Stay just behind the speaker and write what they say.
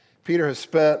Peter has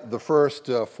spent the first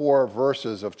 4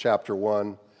 verses of chapter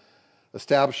 1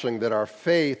 establishing that our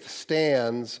faith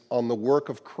stands on the work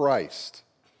of Christ.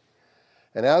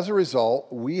 And as a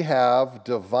result, we have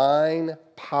divine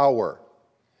power.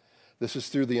 This is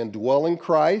through the indwelling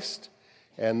Christ,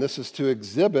 and this is to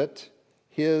exhibit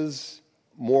his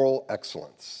moral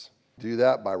excellence. Do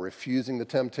that by refusing the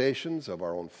temptations of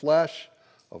our own flesh,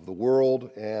 of the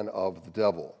world, and of the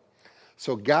devil.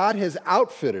 So God has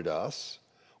outfitted us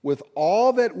with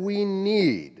all that we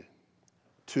need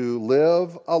to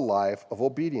live a life of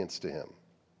obedience to him.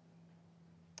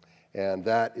 And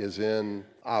that is in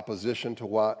opposition to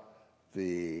what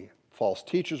the false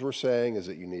teachers were saying, is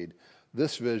that you need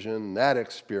this vision, that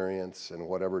experience, and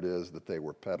whatever it is that they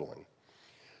were peddling.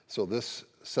 So this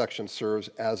section serves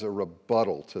as a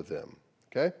rebuttal to them,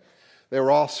 okay? They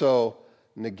were also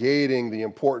negating the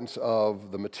importance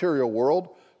of the material world,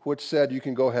 which said you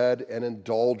can go ahead and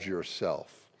indulge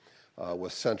yourself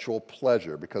with sensual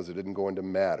pleasure because it didn't going to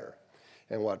matter.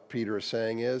 And what Peter is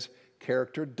saying is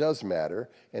character does matter,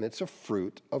 and it's a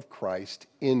fruit of Christ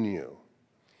in you.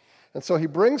 And so he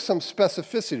brings some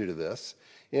specificity to this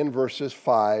in verses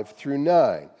 5 through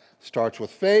 9. Starts with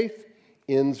faith,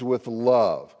 ends with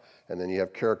love, and then you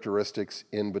have characteristics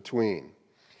in between.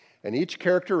 And each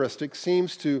characteristic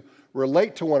seems to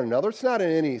relate to one another. It's not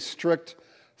in any strict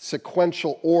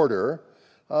sequential order,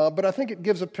 but I think it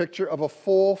gives a picture of a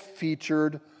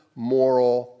full-featured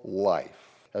moral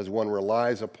life as one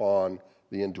relies upon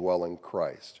the indwelling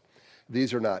Christ.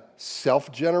 These are not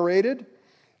self-generated,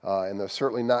 and they're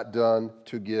certainly not done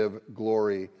to give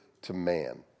glory to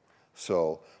man.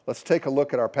 So let's take a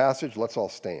look at our passage. Let's all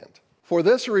stand. For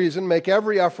this reason, make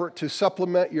every effort to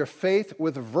supplement your faith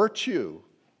with virtue,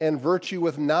 and virtue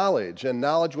with knowledge, and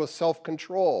knowledge with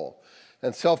self-control,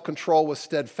 and self-control with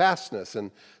steadfastness, and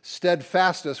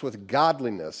steadfastness with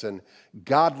godliness, and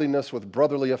godliness with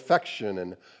brotherly affection,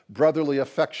 and brotherly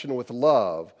affection with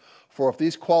love. For if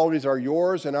these qualities are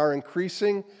yours and are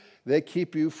increasing, they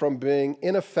keep you from being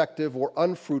ineffective or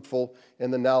unfruitful in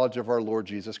the knowledge of our Lord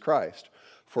Jesus Christ.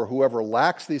 For whoever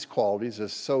lacks these qualities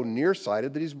is so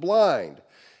nearsighted that he's blind,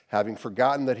 having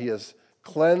forgotten that he was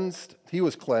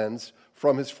cleansed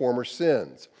from his former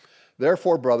sins.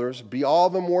 Therefore, brothers, be all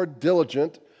the more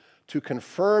diligent to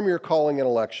confirm your calling and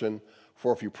election,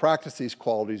 for if you practice these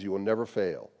qualities, you will never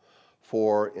fail.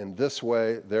 For in this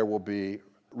way there will be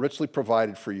richly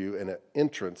provided for you an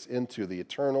entrance into the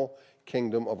eternal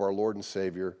kingdom of our Lord and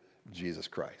Savior, Jesus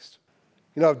Christ.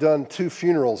 You know, I've done 2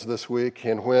 funerals this week,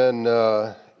 and when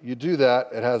you do that,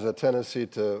 it has a tendency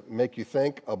to make you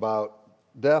think about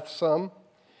death some,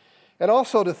 and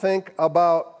also to think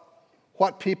about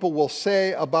what people will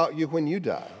say about you when you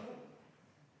die.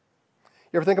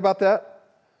 You ever think about that?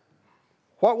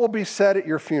 What will be said at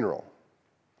your funeral?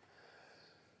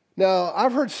 Now,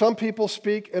 I've heard some people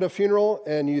speak at a funeral,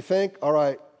 and you think, all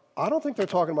right, I don't think they're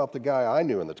talking about the guy I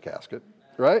knew in the casket,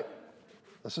 right?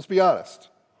 Let's just be honest.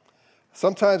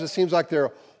 Sometimes it seems like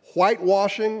they're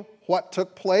whitewashing what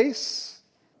took place,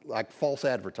 like false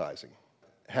advertising.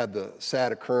 Had the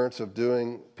sad occurrence of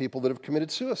doing people that have committed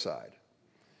suicide.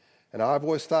 And I've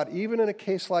always thought, even in a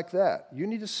case like that, you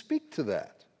need to speak to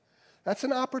that. That's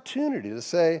an opportunity to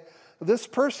say, this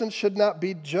person should not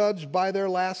be judged by their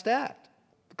last act,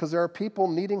 because there are people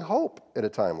needing hope at a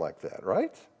time like that,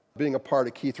 right? Being a part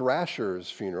of Keith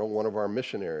Rasher's funeral, one of our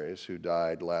missionaries who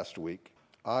died last week,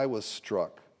 I was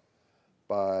struck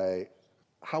by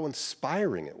how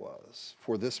inspiring it was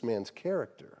for this man's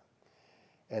character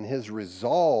and his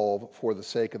resolve for the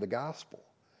sake of the gospel.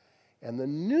 And the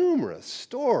numerous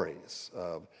stories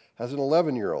of, as an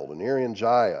 11-year-old in Irian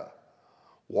Jaya,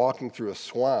 walking through a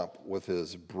swamp with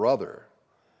his brother,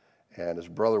 and his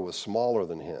brother was smaller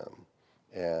than him,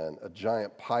 and a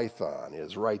giant python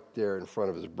is right there in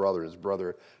front of his brother. His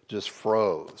brother just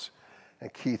froze.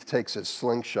 And Keith takes his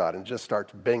slingshot and just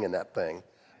starts banging that thing,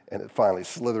 and it finally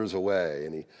slithers away,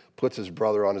 and he puts his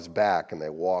brother on his back, and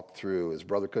they walk through. His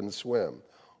brother couldn't swim,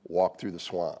 walked through the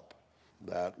swamp.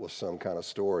 That was some kind of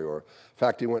story. Or, in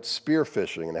fact, he went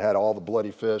spearfishing and had all the bloody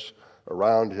fish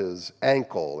around his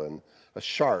ankle, and a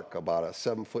shark, about a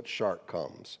 7-foot shark,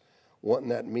 comes wanting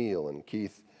that meal, and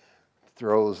Keith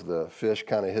throws the fish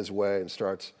kind of his way and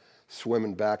starts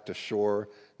swimming back to shore.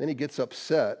 Then he gets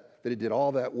upset that he did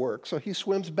all that work, so he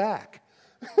swims back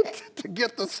to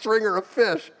get the stringer of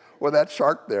fish with that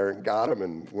shark there, and got him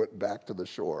and went back to the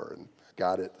shore and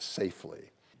got it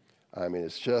safely. I mean,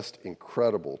 it's just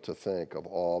incredible to think of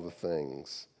all the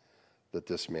things that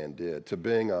this man did, to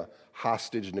being a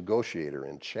hostage negotiator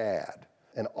in Chad.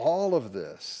 And all of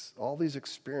this, all these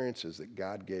experiences that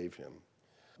God gave him,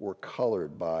 were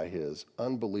colored by his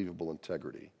unbelievable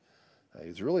integrity,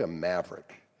 He's really a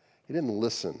maverick. He didn't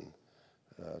listen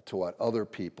to what other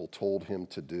people told him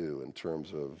to do in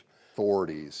terms of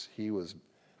authorities. He was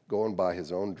going by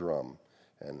his own drum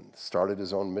and started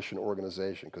his own mission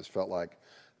organization because felt like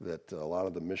that a lot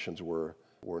of the missions were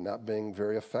not being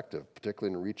very effective,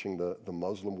 particularly in reaching the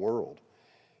Muslim world.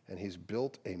 And he's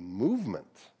built a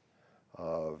movement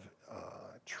of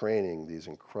training these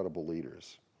incredible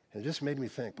leaders. And it just made me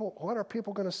think, well, what are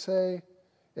people going to say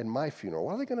in my funeral?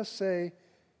 What are they going to say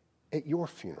at your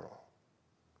funeral?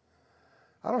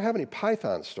 I don't have any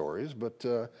Python stories, but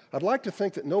I'd like to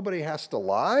think that nobody has to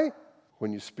lie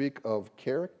when you speak of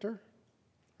character,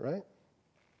 right?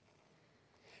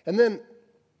 And then,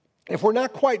 if we're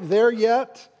not quite there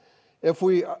yet, if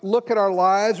we look at our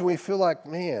lives and we feel like,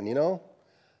 man, I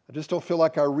just don't feel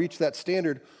like I reached that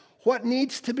standard, what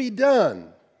needs to be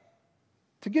done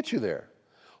to get you there?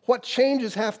 What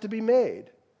changes have to be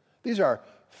made? These are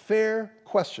fair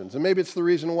questions, and maybe it's the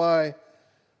reason why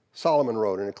Solomon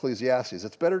wrote in Ecclesiastes,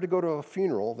 it's better to go to a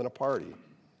funeral than a party,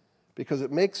 because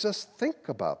it makes us think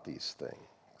about these things.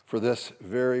 For this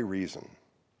very reason,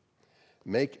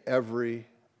 make every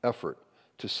effort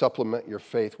to supplement your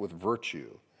faith with virtue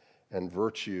and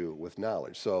virtue with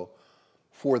knowledge. So,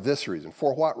 for this reason.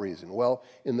 For what reason? Well,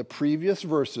 in the previous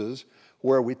verses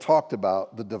where we talked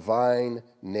about the divine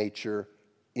nature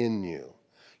in you,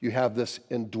 you have this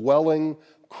indwelling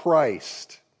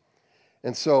Christ.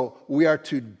 And so we are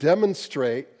to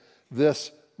demonstrate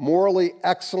this morally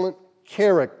excellent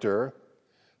character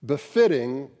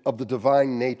befitting of the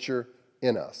divine nature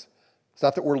in us. It's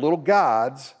not that we're little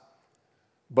gods,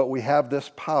 but we have this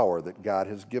power that God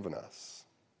has given us.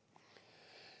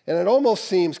 And it almost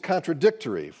seems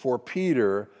contradictory for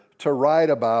Peter to write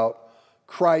about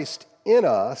Christ in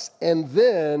us and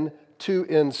then to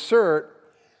insert,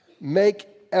 make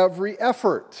every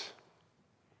effort.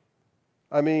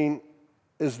 I mean,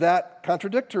 is that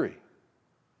contradictory?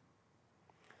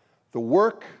 The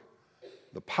work,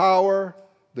 the power,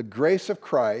 the grace of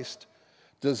Christ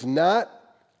does not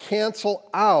cancel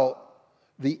out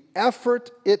the effort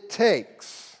it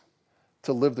takes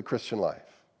to live the Christian life.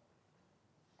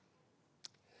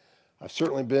 I've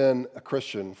certainly been a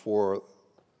Christian for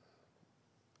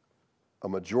a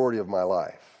majority of my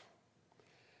life,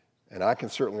 and I can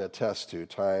certainly attest to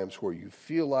times where you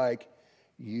feel like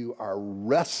you are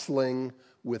wrestling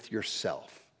with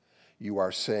yourself. You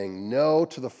are saying no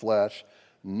to the flesh,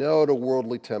 no to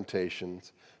worldly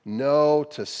temptations, no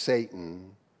to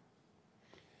Satan,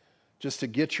 just to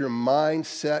get your mind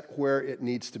set where it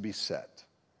needs to be set.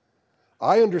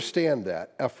 I understand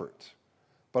that effort,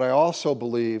 but I also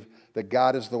believe that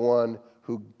God is the one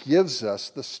who gives us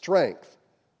the strength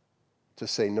to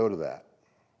say no to that.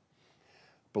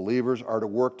 Believers are to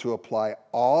work to apply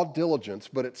all diligence,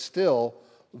 but it's still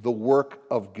the work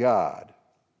of God.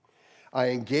 I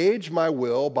engage my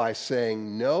will by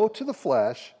saying no to the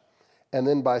flesh and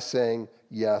then by saying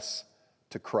yes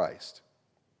to Christ.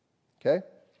 Okay?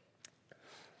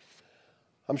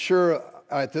 I'm sure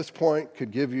I, at this point,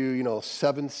 could give you,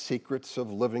 7 secrets of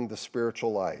living the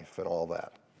spiritual life and all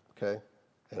that. Okay?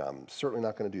 And I'm certainly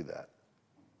not going to do that.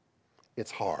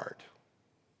 It's hard.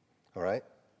 All right?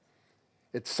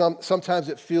 Sometimes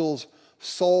it feels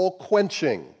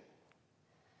soul-quenching,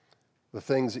 the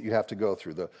things that you have to go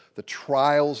through, the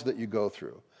trials that you go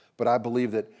through. But I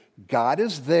believe that God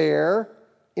is there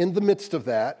in the midst of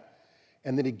that,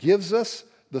 and that He gives us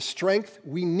the strength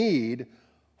we need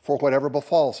for whatever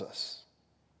befalls us.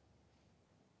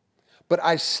 But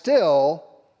I still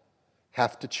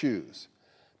have to choose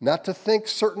not to think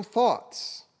certain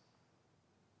thoughts,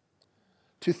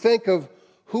 to think of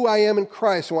who I am in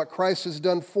Christ and what Christ has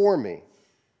done for me,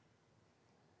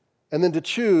 and then to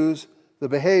choose the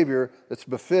behavior that's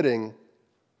befitting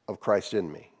of Christ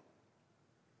in me.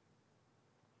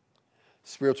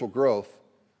 Spiritual growth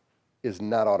is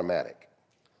not automatic.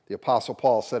 The Apostle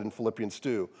Paul said in Philippians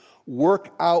 2, work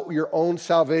out your own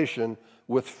salvation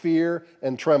with fear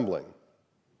and trembling.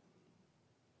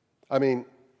 I mean,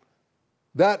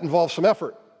 that involves some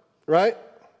effort, right?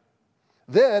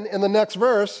 Then, in the next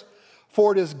verse,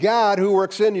 for it is God who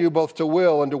works in you both to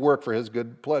will and to work for His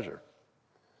good pleasure.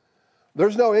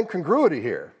 There's no incongruity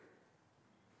here.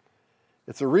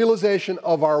 It's a realization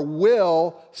of our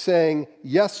will saying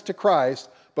yes to Christ,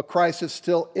 but Christ is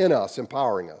still in us,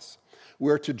 empowering us.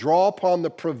 We're to draw upon the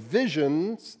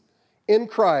provisions in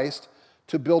Christ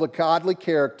to build a godly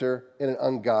character in an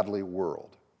ungodly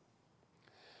world.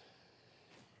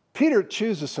 Peter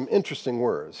chooses some interesting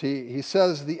words. He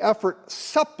says the effort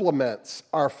supplements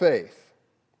our faith.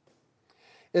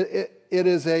 It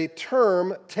is a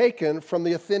term taken from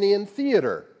the Athenian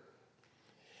theater.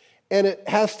 And it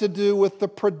has to do with the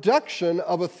production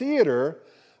of a theater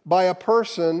by a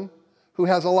person who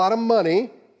has a lot of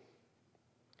money,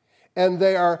 and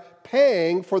they are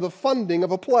paying for the funding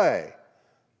of a play,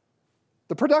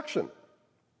 the production.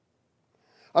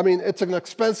 I mean, it's an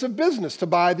expensive business to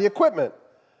buy the equipment,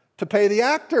 to pay the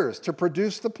actors, to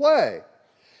produce the play.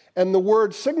 And the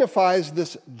word signifies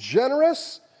this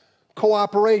generous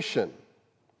cooperation.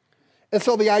 And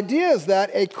so the idea is that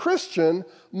a Christian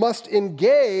must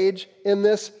engage in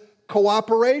this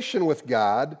cooperation with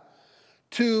God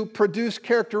to produce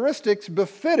characteristics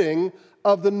befitting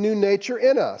of the new nature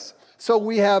in us. So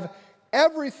we have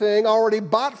everything already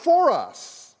bought for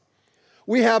us.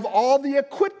 We have all the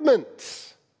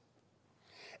equipment.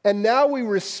 And now we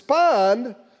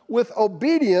respond with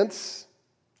obedience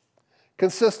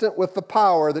consistent with the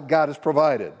power that God has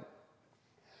provided.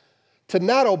 To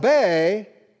not obey,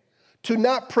 to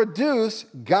not produce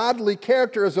godly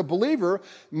character as a believer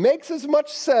makes as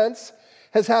much sense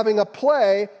as having a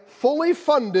play fully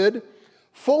funded,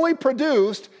 fully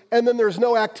produced, and then there's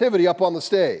no activity up on the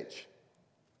stage.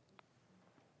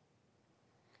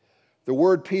 The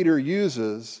word Peter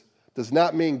uses does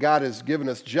not mean God has given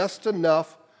us just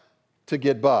enough to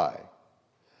get by,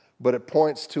 but it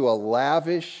points to a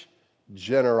lavish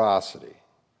generosity.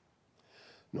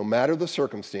 No matter the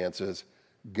circumstances,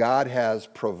 God has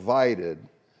provided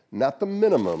not the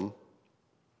minimum,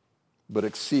 but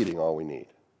exceeding all we need.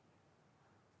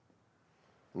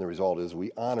 And the result is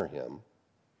we honor him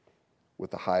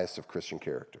with the highest of Christian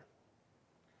character.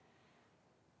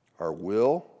 Our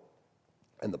will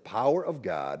and the power of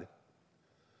God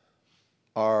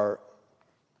are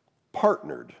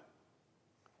partnered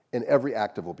in every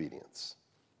act of obedience.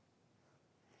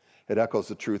 It echoes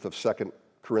the truth of 2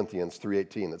 Corinthians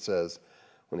 3:18 that says,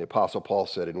 when the Apostle Paul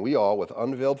said, "And we all, with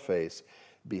unveiled face,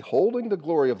 beholding the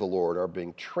glory of the Lord, are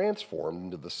being transformed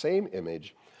into the same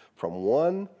image from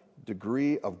one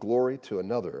degree of glory to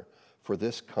another, for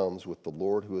this comes with the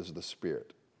Lord who is the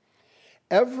Spirit."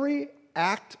 Every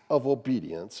act of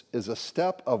obedience is a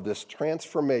step of this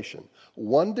transformation,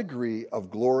 one degree of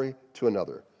glory to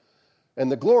another. And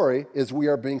the glory is we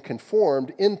are being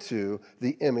conformed into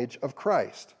the image of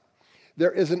Christ.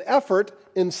 There is an effort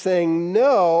in saying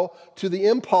no to the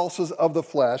impulses of the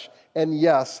flesh and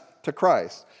yes to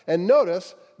Christ. And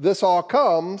notice, this all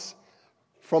comes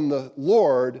from the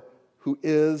Lord who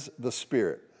is the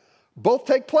Spirit. Both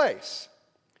take place,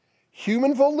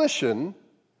 human volition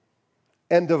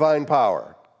and divine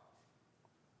power.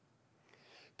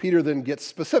 Peter then gets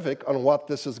specific on what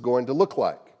this is going to look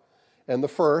like. And the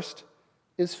first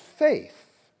is faith.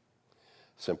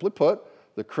 Simply put,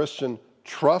 the Christian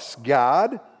trusts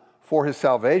God for his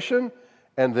salvation,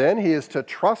 and then he is to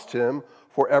trust him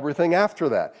for everything after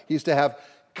that. He's to have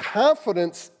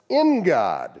confidence in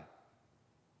God.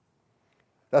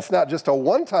 That's not just a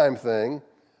one-time thing,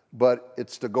 but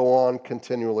it's to go on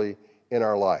continually in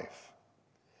our life.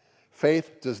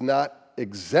 Faith does not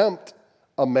exempt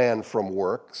a man from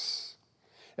works,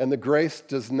 and the grace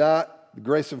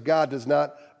of God does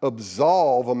not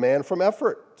absolve a man from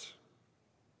effort.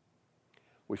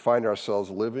 We find ourselves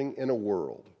living in a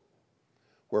world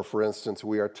where, for instance,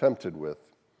 we are tempted with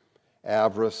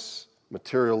avarice,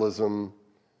 materialism,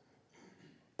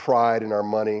 pride in our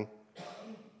money.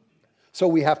 So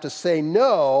we have to say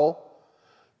no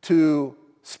to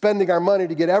spending our money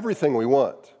to get everything we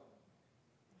want,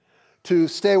 to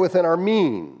stay within our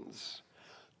means,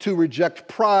 to reject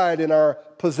pride in our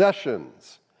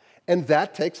possessions. And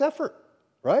that takes effort,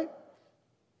 right?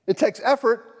 It takes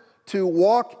effort to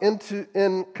walk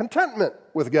in contentment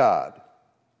with God.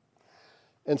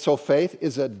 And so faith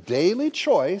is a daily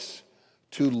choice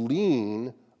to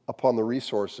lean upon the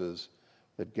resources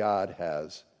that God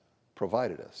has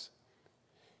provided us.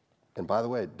 And by the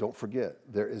way, don't forget,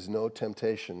 there is no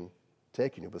temptation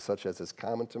taking you, but such as is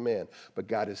common to man. But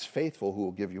God is faithful, who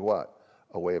will give you what?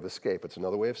 A way of escape. It's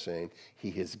another way of saying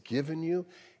he has given you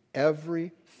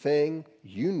everything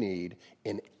you need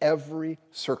in every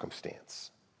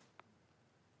circumstance.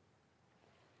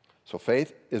 So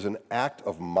faith is an act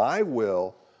of my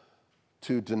will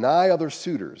to deny other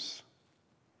suitors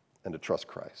and to trust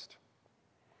Christ.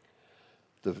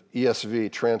 The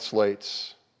ESV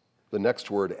translates the next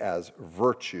word as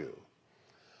virtue.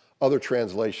 Other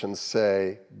translations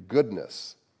say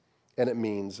goodness, and it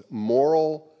means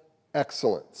moral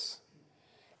excellence.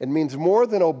 It means more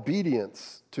than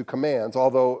obedience to commands,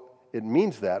 although it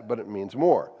means that, but it means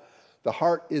more. The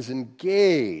heart is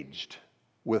engaged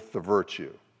with the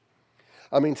virtue.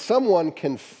 I mean, someone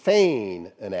can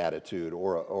feign an attitude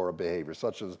or a behavior,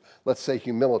 such as, let's say,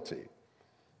 humility.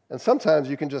 And sometimes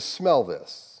you can just smell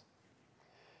this.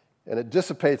 and it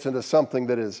dissipates into something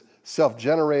that is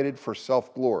self-generated for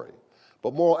self-glory.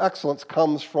 But moral excellence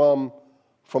comes from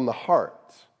the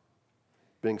heart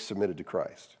being submitted to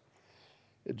Christ.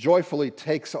 It joyfully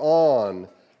takes on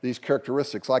these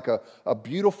characteristics like a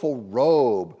beautiful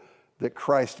robe that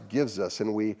Christ gives us,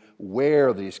 and we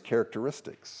wear these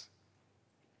characteristics.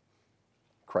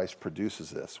 Christ produces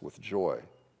this with joy.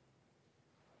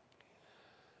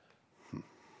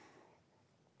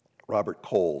 Robert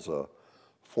Coles, a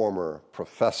former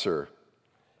professor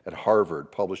at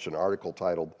Harvard, published an article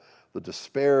titled "The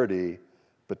Disparity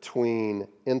Between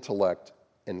Intellect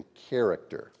and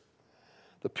Character."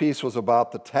 The piece was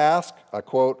about the task, I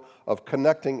quote, of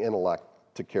connecting intellect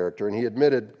to character, and he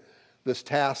admitted this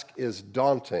task is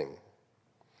daunting.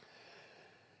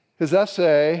 His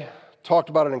essay talked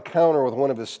about an encounter with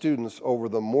one of his students over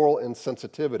the moral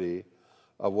insensitivity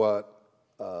of what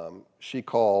she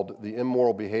called the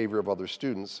immoral behavior of other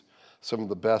students, some of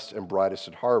the best and brightest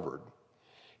at Harvard.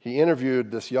 He interviewed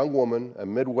this young woman,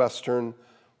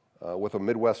 with a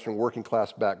Midwestern working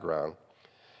class background,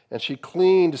 and she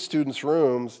cleaned students'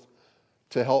 rooms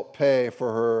to help pay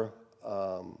for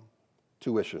her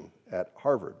tuition at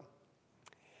Harvard.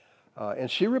 And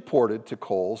she reported to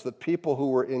Coles that people who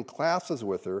were in classes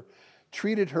with her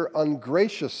treated her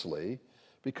ungraciously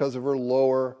because of her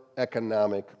lower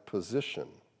economic position.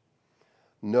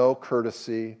 No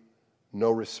courtesy,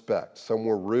 no respect. Some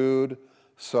were rude,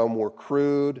 some were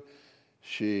crude.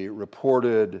 She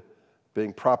reported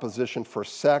being propositioned for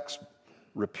sex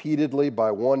repeatedly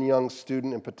by one young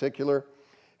student in particular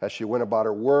as she went about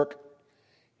her work.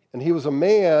 And he was a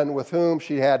man with whom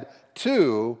she had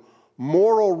 2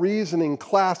 moral reasoning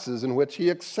classes in which he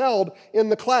excelled in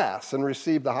the class and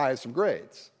received the highest of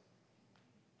grades.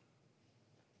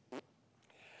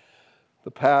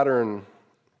 The pattern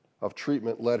of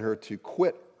treatment led her to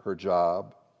quit her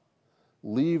job,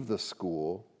 leave the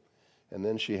school, and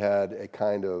then she had a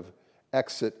kind of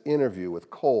exit interview with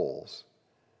Coles.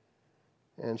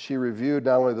 And she reviewed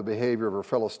not only the behavior of her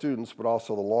fellow students, but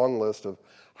also the long list of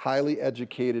highly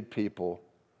educated people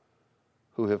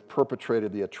who have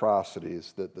perpetrated the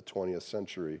atrocities that the 20th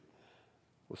century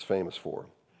was famous for.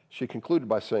 She concluded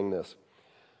by saying this: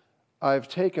 I've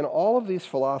taken all of these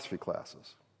philosophy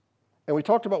classes, and we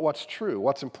talked about what's true,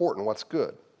 what's important, what's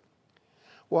good.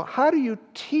 Well, how do you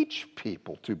teach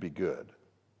people to be good?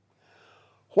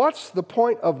 What's the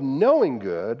point of knowing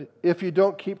good if you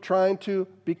don't keep trying to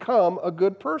become a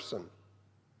good person?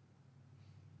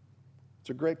 It's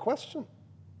a great question.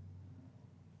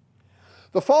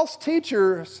 The false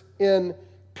teachers in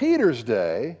Peter's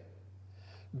day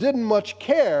didn't much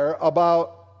care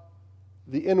about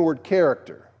the inward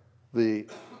character, the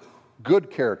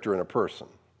good character in a person.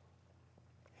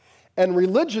 And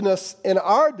religionists in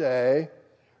our day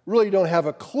really don't have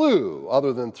a clue,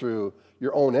 other than through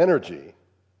your own energy,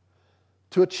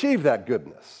 to achieve that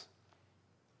goodness.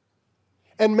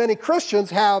 And many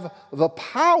Christians have the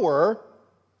power,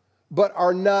 but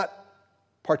are not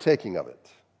partaking of it.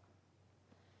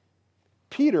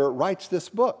 Peter writes this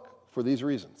book for these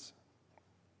reasons.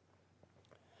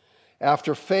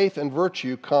 After faith and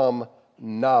virtue come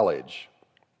knowledge.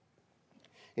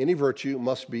 Any virtue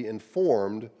must be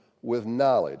informed with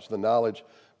knowledge. The knowledge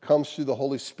comes through the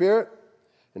Holy Spirit,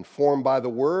 informed by the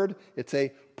Word. It's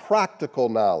a practical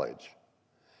knowledge.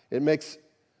 It makes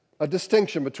a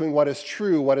distinction between what is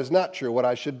true, what is not true, what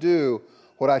I should do,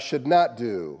 what I should not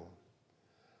do,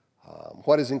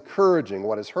 what is encouraging,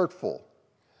 what is hurtful.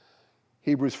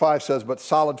 Hebrews 5 says, but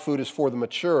solid food is for the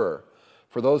mature,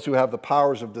 for those who have the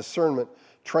powers of discernment,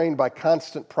 trained by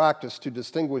constant practice to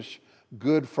distinguish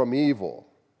good from evil.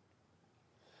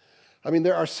 I mean,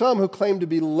 there are some who claim to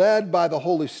be led by the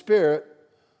Holy Spirit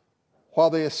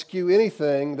while they eschew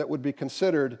anything that would be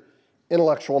considered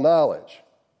intellectual knowledge.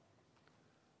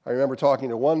 I remember talking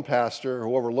to one pastor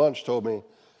who over lunch told me,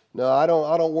 no, I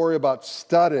don't worry about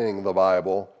studying the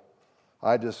Bible.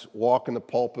 I just walk in the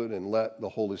pulpit and let the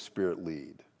Holy Spirit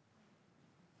lead.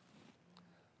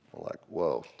 I'm like,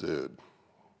 whoa, dude.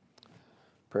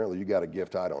 Apparently you got a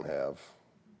gift I don't have,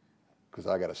 because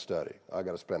I got to study. I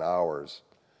got to spend hours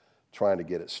trying to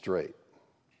get it straight.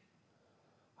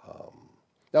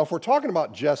 Now, if we're talking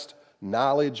about just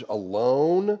knowledge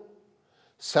alone,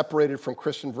 separated from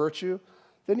Christian virtue,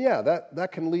 then yeah,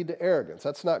 that can lead to arrogance.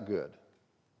 That's not good.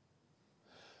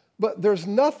 But there's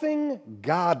nothing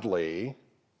godly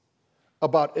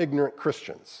about ignorant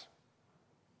Christians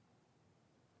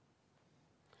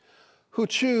who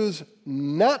choose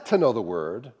not to know the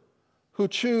Word, who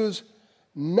choose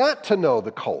not to know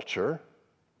the culture,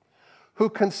 who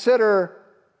consider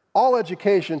all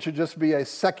education should just be a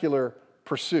secular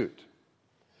pursuit.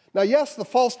 Now, yes, the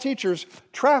false teachers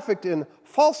trafficked in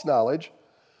false knowledge,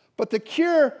 but the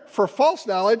cure for false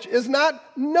knowledge is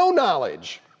not no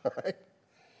knowledge. Right?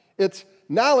 It's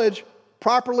knowledge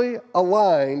properly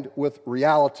aligned with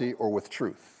reality or with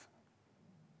truth.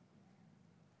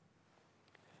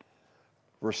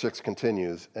 Verse 6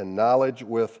 continues, and knowledge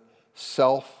with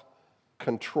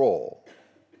self-control.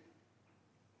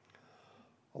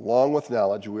 Along with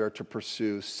knowledge, we are to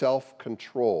pursue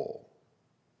self-control.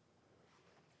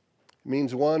 It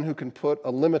means one who can put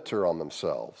a limiter on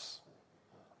themselves,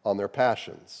 on their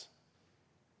passions,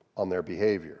 on their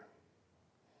behavior.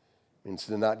 It means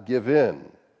to not give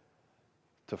in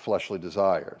to fleshly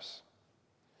desires.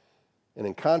 And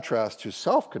in contrast to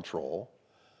self-control,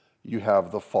 you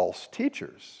have the false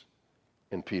teachers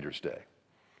in Peter's day.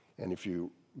 And if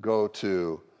you go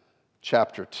to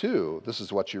chapter 2, this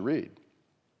is what you read.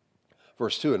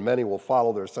 Verse 2, and many will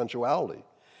follow their sensuality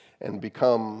and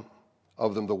become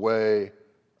of them the way,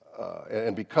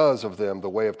 and because of them the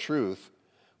way of truth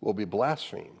will be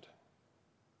blasphemed.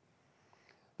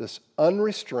 This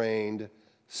unrestrained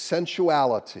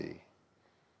sensuality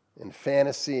in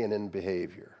fantasy and in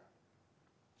behavior.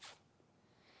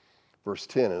 Verse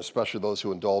 10, and especially those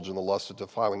who indulge in the lust of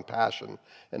defiling passion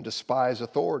and despise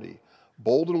authority,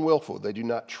 bold and willful, they do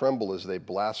not tremble as they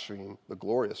blaspheme the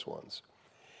glorious ones.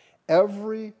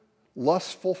 Every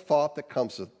lustful thought that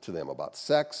comes to them about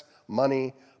sex,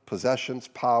 money, possessions,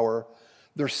 power,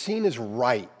 they're seen as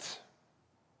right,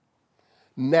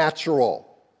 natural.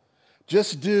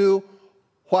 Just do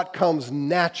what comes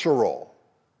natural.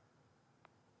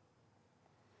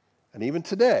 And even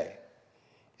today,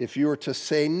 if you were to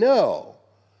say no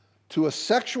to a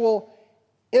sexual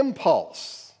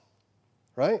impulse,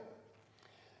 right?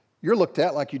 You're looked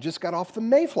at like you just got off the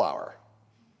Mayflower,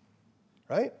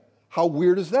 right? How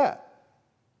weird is that,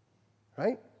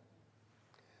 right?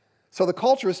 So the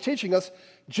culture is teaching us,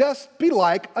 just be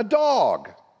like a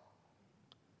dog.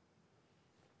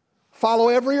 Follow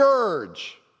every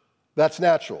urge. That's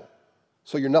natural.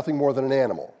 So you're nothing more than an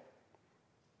animal.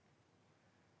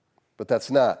 But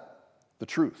that's not the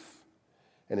truth.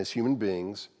 And as human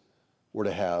beings, we're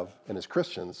to have, and as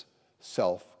Christians,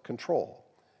 self-control.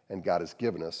 And God has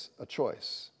given us a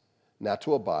choice, not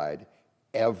to abide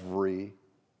every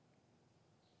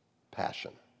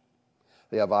passion.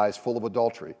 They have eyes full of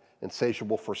adultery,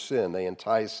 insatiable for sin. They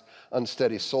entice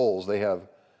unsteady souls. They have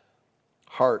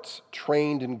hearts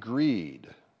trained in greed.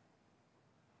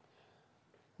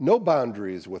 No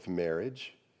boundaries with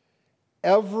marriage.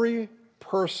 Every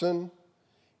person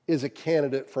is a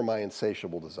candidate for my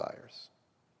insatiable desires.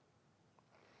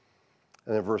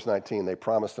 And then verse 19, they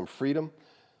promise them freedom,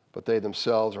 but they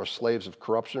themselves are slaves of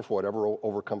corruption. For whatever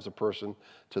overcomes a person,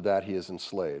 to that he is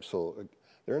enslaved. So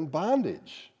they're in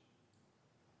bondage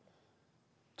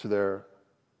to their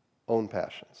own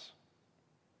passions.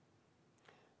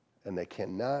 And they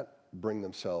cannot bring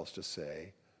themselves to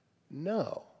say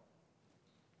no.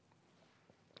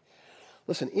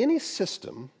 Listen, any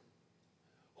system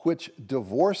which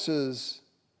divorces,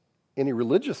 any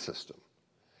religious system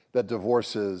that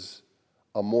divorces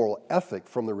a moral ethic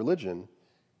from the religion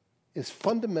is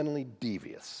fundamentally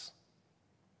devious.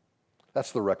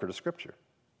 That's the record of Scripture.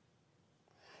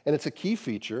 And it's a key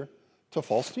feature to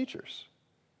false teachers.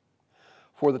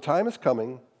 For the time is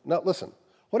coming, now listen,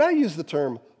 when I use the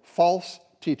term false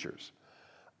teachers,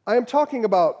 I am talking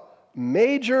about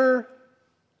major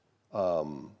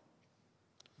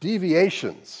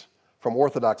deviations from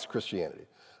Orthodox Christianity.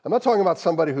 I'm not talking about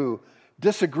somebody who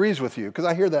disagrees with you, because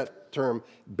I hear that term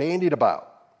bandied about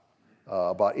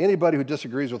anybody who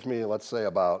disagrees with me, let's say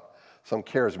about some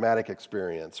charismatic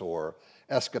experience or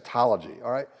eschatology,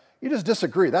 all right? You just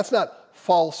disagree. That's not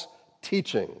false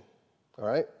teaching, all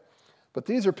right? But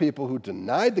these are people who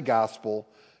denied the gospel,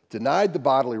 denied the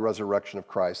bodily resurrection of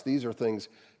Christ. These are things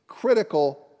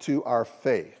critical to our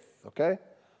faith, okay?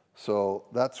 So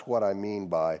that's what I mean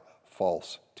by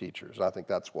false teachers. I think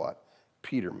that's what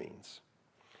Peter means.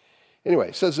 Anyway,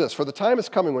 it says this, for the time is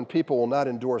coming when people will not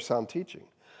endure sound teaching,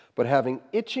 but having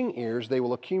itching ears, they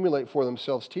will accumulate for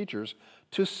themselves teachers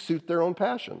to suit their own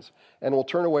passions, and will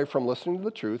turn away from listening to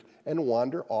the truth and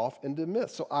wander off into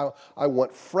myths. So I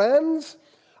want friends,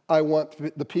 I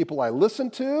want the people I listen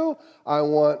to, I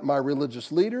want my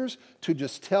religious leaders to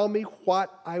just tell me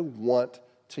what I want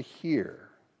to hear,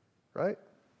 right?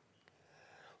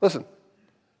 Listen,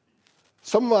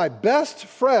 some of my best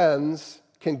friends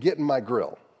can get in my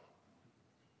grill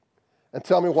and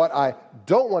tell me what I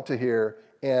don't want to hear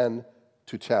and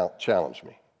to challenge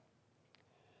me.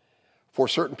 For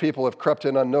certain people have crept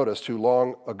in unnoticed who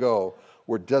long ago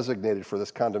were designated for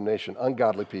this condemnation,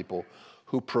 ungodly people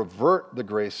who pervert the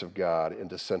grace of God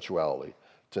into sensuality,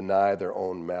 deny their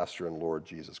own Master and Lord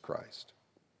Jesus Christ.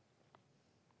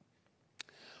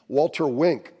 Walter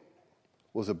Wink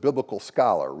was a biblical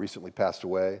scholar, recently passed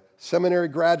away, seminary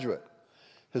graduate.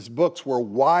 His books were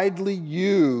widely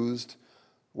used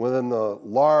within the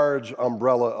large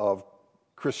umbrella of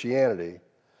Christianity,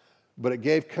 but it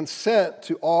gave consent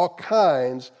to all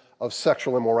kinds of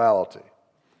sexual immorality.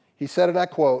 He said, and I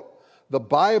quote, "The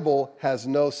Bible has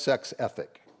no sex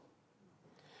ethic.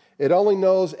 It only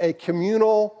knows a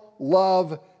communal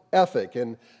love ethic."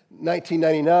 In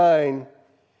 1999,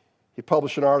 he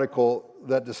published an article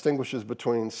that distinguishes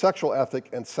between sexual ethic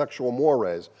and sexual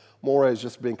mores. Mores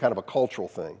just being kind of a cultural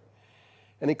thing.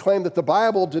 And he claimed that the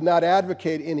Bible did not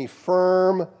advocate any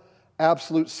firm,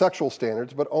 absolute sexual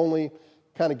standards, but only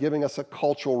kind of giving us a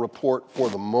cultural report for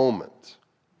the moment.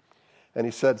 And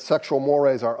he said sexual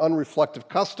mores are unreflective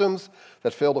customs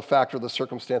that fail to factor the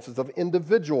circumstances of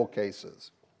individual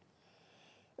cases.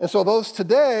 And so those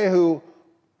today who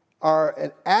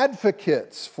are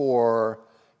advocates for,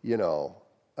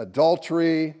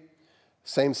 adultery,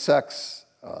 same-sex,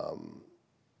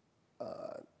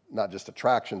 not just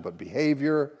attraction, but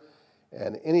behavior,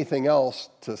 and anything else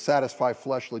to satisfy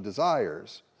fleshly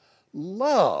desires,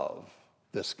 love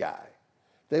this guy.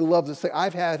 They love this thing.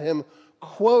 I've had him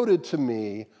quoted to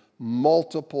me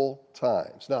multiple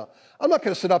times. Now, I'm not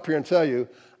going to sit up here and tell you,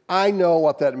 I know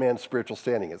what that man's spiritual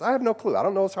standing is. I have no clue. I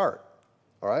don't know his heart,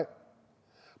 all right?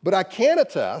 But I can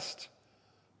attest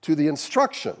to the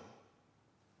instruction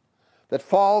that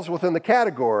falls within the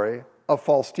category of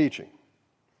false teaching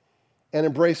and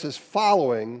embraces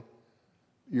following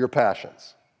your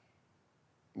passions.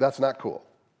 That's not cool.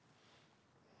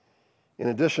 In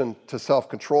addition to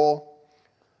self-control,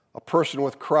 a person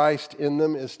with Christ in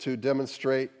them is to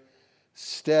demonstrate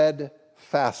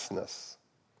steadfastness.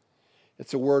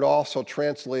 It's a word also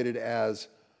translated as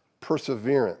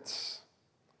perseverance.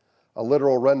 A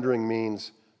literal rendering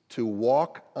means to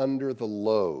walk under the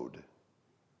load.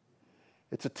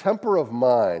 It's a temper of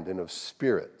mind and of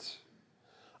spirit,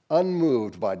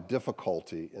 unmoved by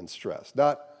difficulty and stress.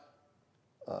 Not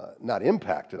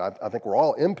impacted. I think we're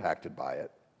all impacted by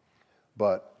it,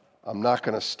 but I'm not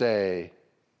going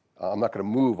to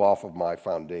move off of my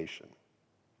foundation.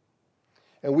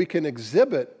 And we can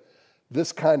exhibit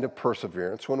this kind of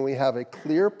perseverance when we have a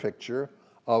clear picture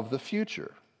of the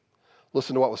future.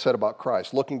 Listen to what was said about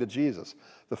Christ. Looking to Jesus,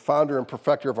 the founder and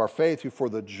perfecter of our faith, who for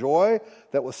the joy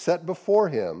that was set before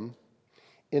him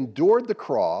endured the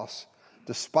cross,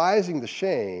 despising the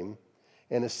shame,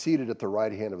 and is seated at the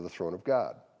right hand of the throne of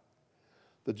God.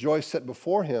 The joy set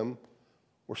before him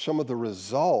were some of the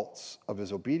results of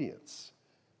his obedience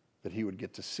that he would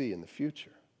get to see in the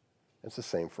future. It's the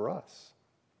same for us.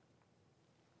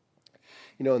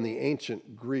 In the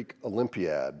ancient Greek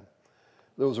Olympiad,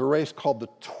 there was a race called the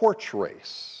torch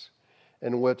race,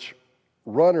 in which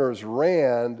runners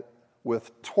ran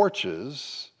with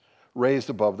torches raised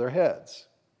above their heads.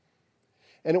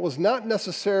 And it was not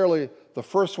necessarily the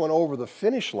first one over the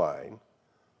finish line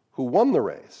who won the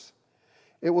race.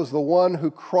 It was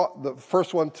the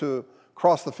first one to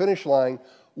cross the finish line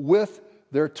with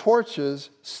their torches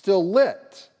still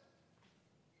lit.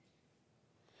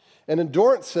 And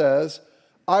endurance says,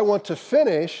 I want to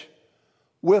finish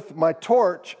with my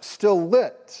torch still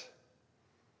lit.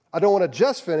 I don't want to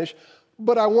just finish,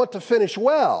 but I want to finish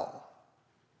well.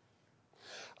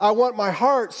 I want my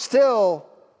heart still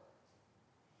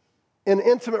in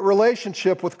intimate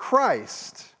relationship with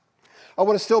Christ. I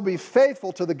want to still be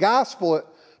faithful to the gospel,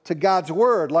 to God's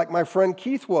word, like my friend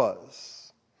Keith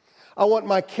was. I want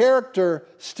my character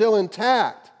still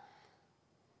intact.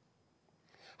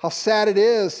 How sad it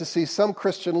is to see some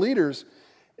Christian leaders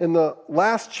in the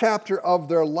last chapter of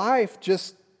their life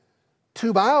just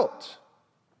tube out.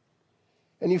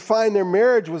 And you find their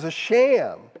marriage was a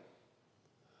sham,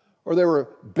 or they were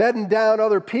bedding down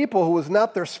other people who was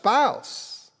not their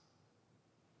spouse.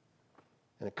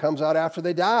 And it comes out after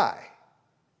they die.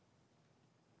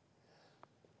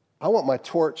 I want my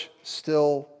torch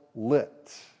still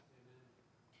lit.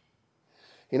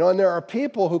 And there are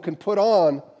people who can put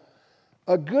on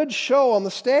a good show on the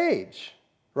stage,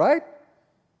 right?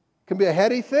 It can be a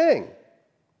heady thing.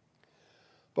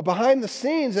 But behind the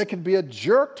scenes, they could be a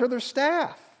jerk to their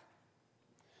staff.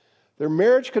 Their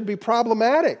marriage could be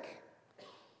problematic.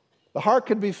 The heart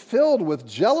could be filled with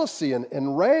jealousy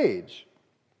and rage.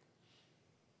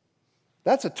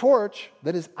 That's a torch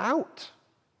that is out.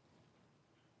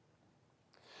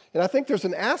 And I think there's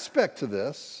an aspect to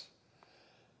this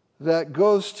that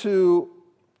goes to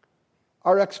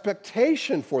our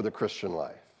expectation for the Christian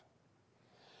life.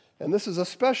 And this is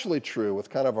especially true with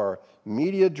kind of our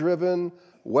media-driven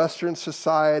Western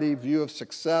society view of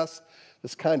success,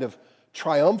 this kind of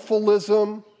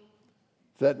triumphalism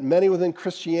that many within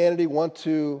Christianity want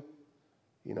to,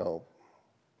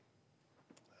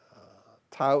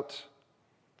 tout.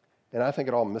 And I think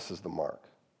it all misses the mark.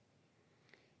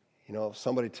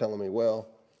 Somebody telling me, well,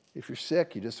 if you're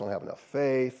sick, you just don't have enough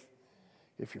faith.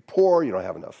 If you're poor, you don't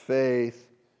have enough faith.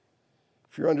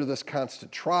 If you're under this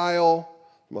constant trial,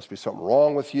 there must be something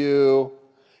wrong with you.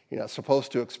 You're not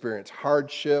supposed to experience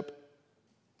hardship.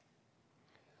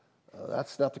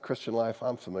 That's not the Christian life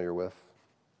I'm familiar with.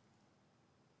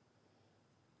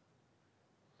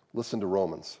 Listen to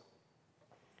Romans.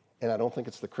 And I don't think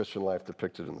it's the Christian life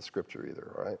depicted in the Scripture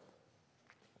either, all right?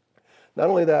 Not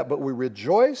only that, but we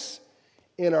rejoice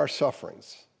in our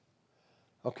sufferings.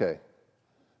 Okay,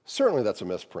 certainly that's a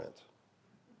misprint.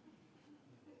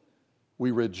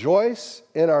 We rejoice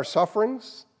in our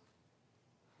sufferings,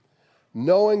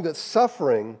 knowing that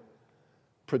suffering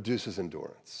produces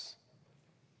endurance.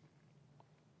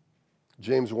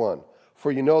 James 1,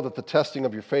 for you know that the testing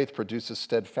of your faith produces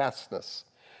steadfastness,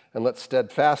 and let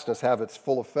steadfastness have its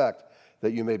full effect,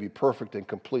 that you may be perfect and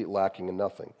complete, lacking in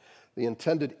nothing. The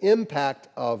intended impact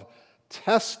of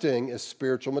testing is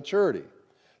spiritual maturity.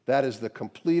 That is the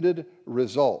completed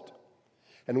result.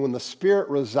 And when the Spirit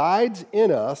resides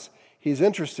in us, He's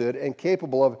interested and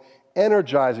capable of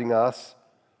energizing us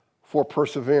for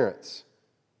perseverance.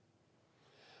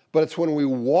 But it's when we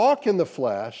walk in the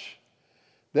flesh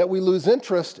that we lose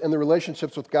interest in the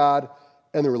relationships with God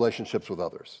and the relationships with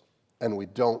others, and we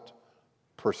don't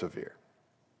persevere.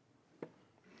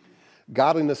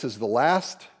 Godliness is the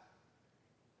last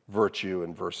virtue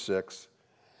in verse 6.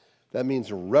 That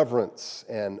means reverence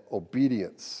and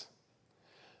obedience.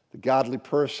 The godly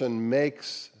person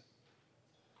makes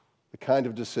the kind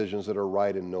of decisions that are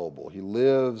right and noble. He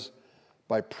lives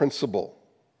by principle.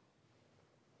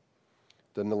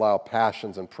 Doesn't allow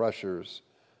passions and pressures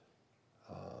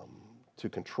to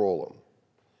control him.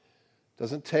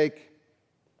 Doesn't take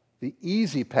the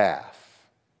easy path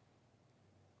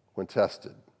when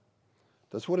tested.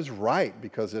 Does what is right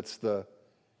because it's the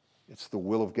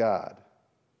will of God.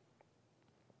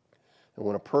 And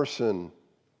when a person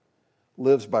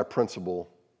lives by principle,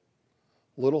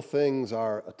 little things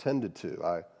are attended to.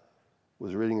 I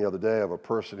was reading the other day of a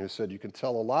person who said you can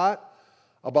tell a lot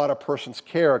about a person's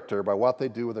character by what they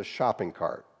do with a shopping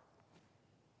cart.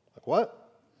 Like what?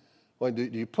 Well, do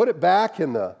you put it back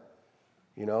in the,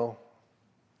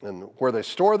 and where they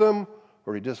store them,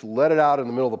 or do you just let it out in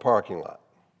the middle of the parking lot?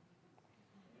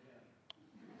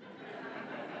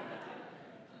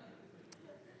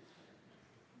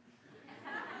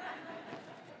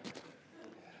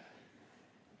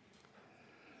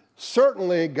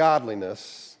 Certainly,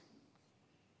 godliness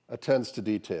attends to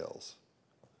details.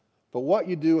 But what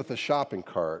you do with a shopping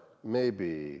cart may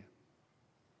be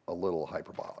a little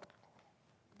hyperbolic.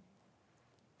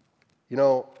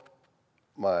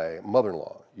 My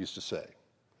mother-in-law used to say,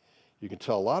 you can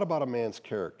tell a lot about a man's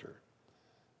character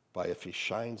by if he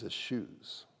shines his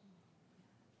shoes.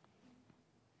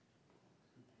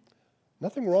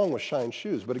 Nothing wrong with shine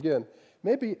shoes, but again,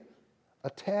 maybe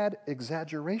a tad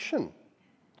exaggeration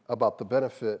about the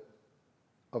benefit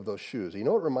of those shoes. You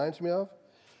know what it reminds me of?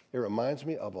 It reminds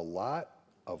me of a lot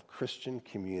of Christian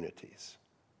communities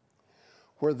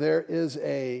where there is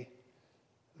an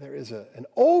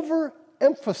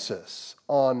overemphasis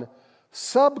on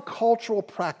subcultural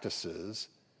practices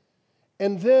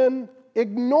and then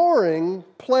ignoring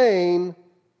plain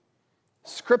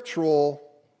scriptural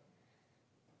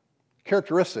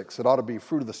characteristics that ought to be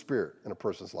fruit of the Spirit in a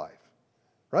person's life.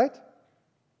 Right?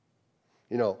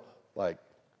 Like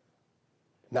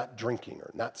not drinking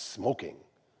or not smoking.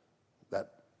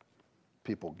 That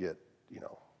people get,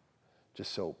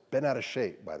 just so bent out of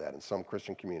shape by that in some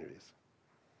Christian communities.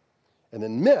 And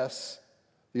then miss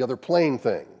the other plain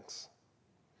things.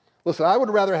 Listen, I would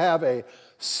rather have a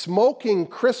smoking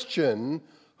Christian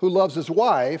who loves his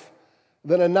wife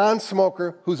than a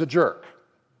non-smoker who's a jerk.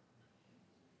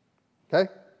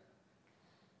 Okay?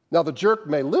 Now, the jerk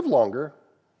may live longer,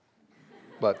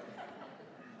 but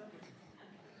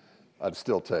I'd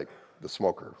still take the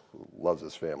smoker who loves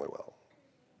his family well.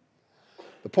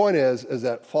 The point is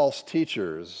that false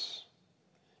teachers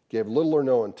gave little or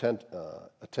no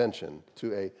attention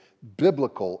to a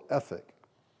biblical ethic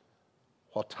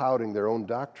while touting their own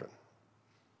doctrine.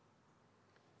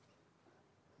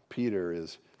 Peter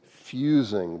is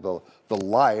fusing the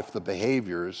life, the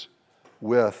behaviors,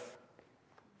 with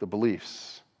the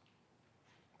beliefs,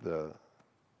 the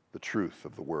truth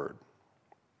of the word.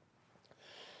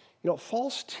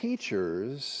 False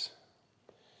teachers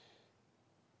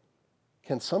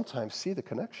can sometimes see the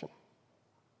connection.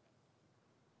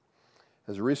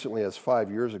 As recently as 5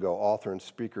 years ago, author and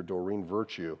speaker Doreen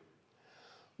Virtue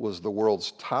was the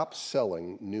world's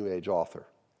top-selling New Age author.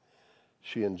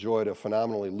 She enjoyed a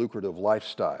phenomenally lucrative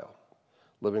lifestyle,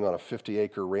 living on a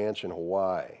 50-acre ranch in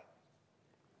Hawaii.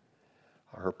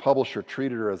 Her publisher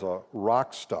treated her as a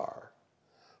rock star,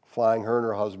 flying her and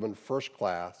her husband first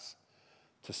class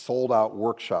to sold-out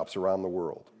workshops around the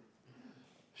world.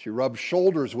 She rubbed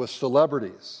shoulders with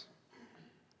celebrities.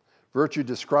 Virtue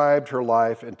described her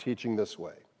life and teaching this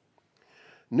way.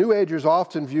 New Agers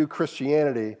often view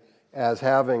Christianity as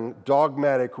having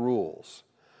dogmatic rules,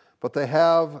 but they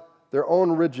have their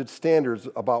own rigid standards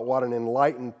about what an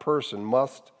enlightened person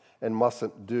must and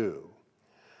mustn't do.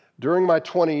 During my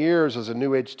 20 years as a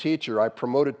New Age teacher, I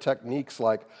promoted techniques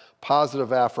like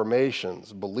positive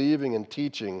affirmations, believing and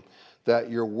teaching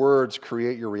that your words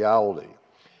create your reality.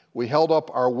 We held up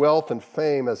our wealth and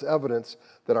fame as evidence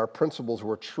that our principles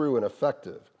were true and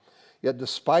effective. Yet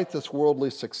despite this worldly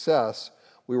success,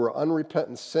 we were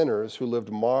unrepentant sinners who lived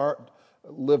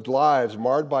lives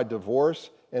marred by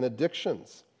divorce and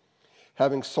addictions.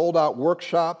 Having sold out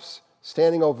workshops,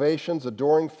 standing ovations,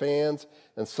 adoring fans,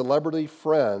 and celebrity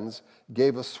friends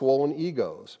gave us swollen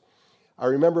egos. I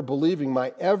remember believing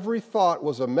my every thought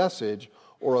was a message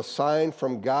or a sign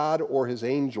from God or his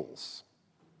angels.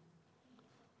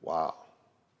 Wow.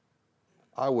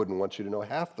 I wouldn't want you to know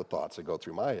half the thoughts that go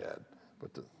through my head,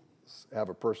 but to have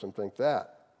a person think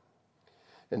that.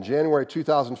 In January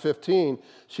 2015,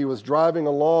 she was driving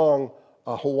along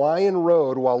a Hawaiian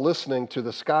road while listening to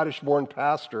the Scottish-born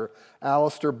pastor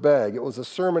Alistair Begg. It was a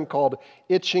sermon called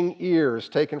Itching Ears,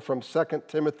 taken from 2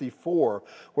 Timothy 4,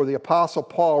 where the Apostle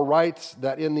Paul writes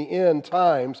that in the end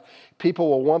times, people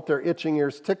will want their itching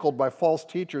ears tickled by false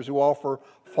teachers who offer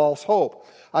false hope.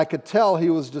 I could tell he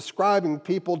was describing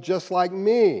people just like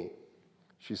me,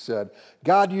 she said.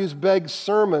 God used Begg's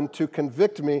sermon to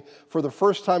convict me for the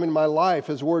first time in my life.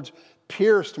 His words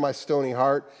pierced my stony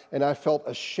heart, and I felt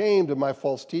ashamed of my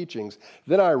false teachings.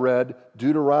 Then I read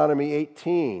Deuteronomy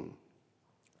 18.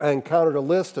 I encountered a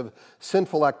list of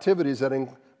sinful activities that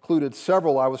included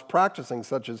several I was practicing,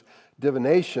 such as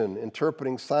divination,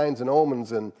 interpreting signs and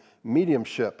omens, and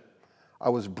mediumship. I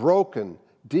was broken,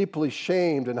 deeply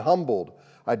shamed, and humbled.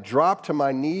 I dropped to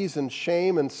my knees in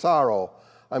shame and sorrow.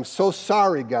 I'm so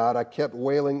sorry, God, I kept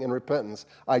wailing in repentance.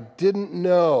 I didn't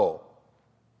know.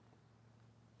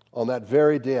 On that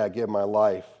very day, I gave my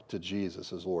life to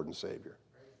Jesus as Lord and Savior.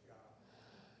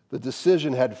 The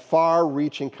decision had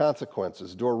far-reaching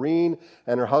consequences. Doreen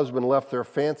and her husband left their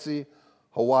fancy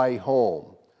Hawaii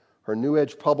home. Her New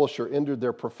Age publisher ended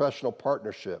their professional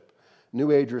partnership.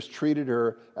 New Agers treated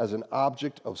her as an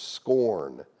object of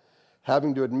scorn.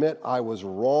 Having to admit I was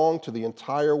wrong to the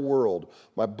entire world,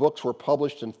 my books were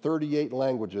published in 38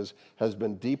 languages, has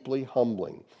been deeply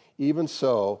humbling. Even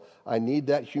so, I need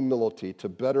that humility to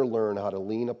better learn how to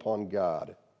lean upon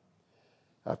God.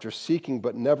 After seeking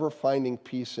but never finding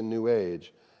peace in New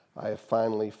Age, I have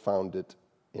finally found it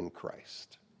in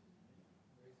Christ.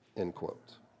 End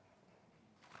quote.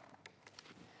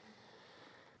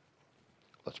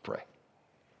 Let's pray.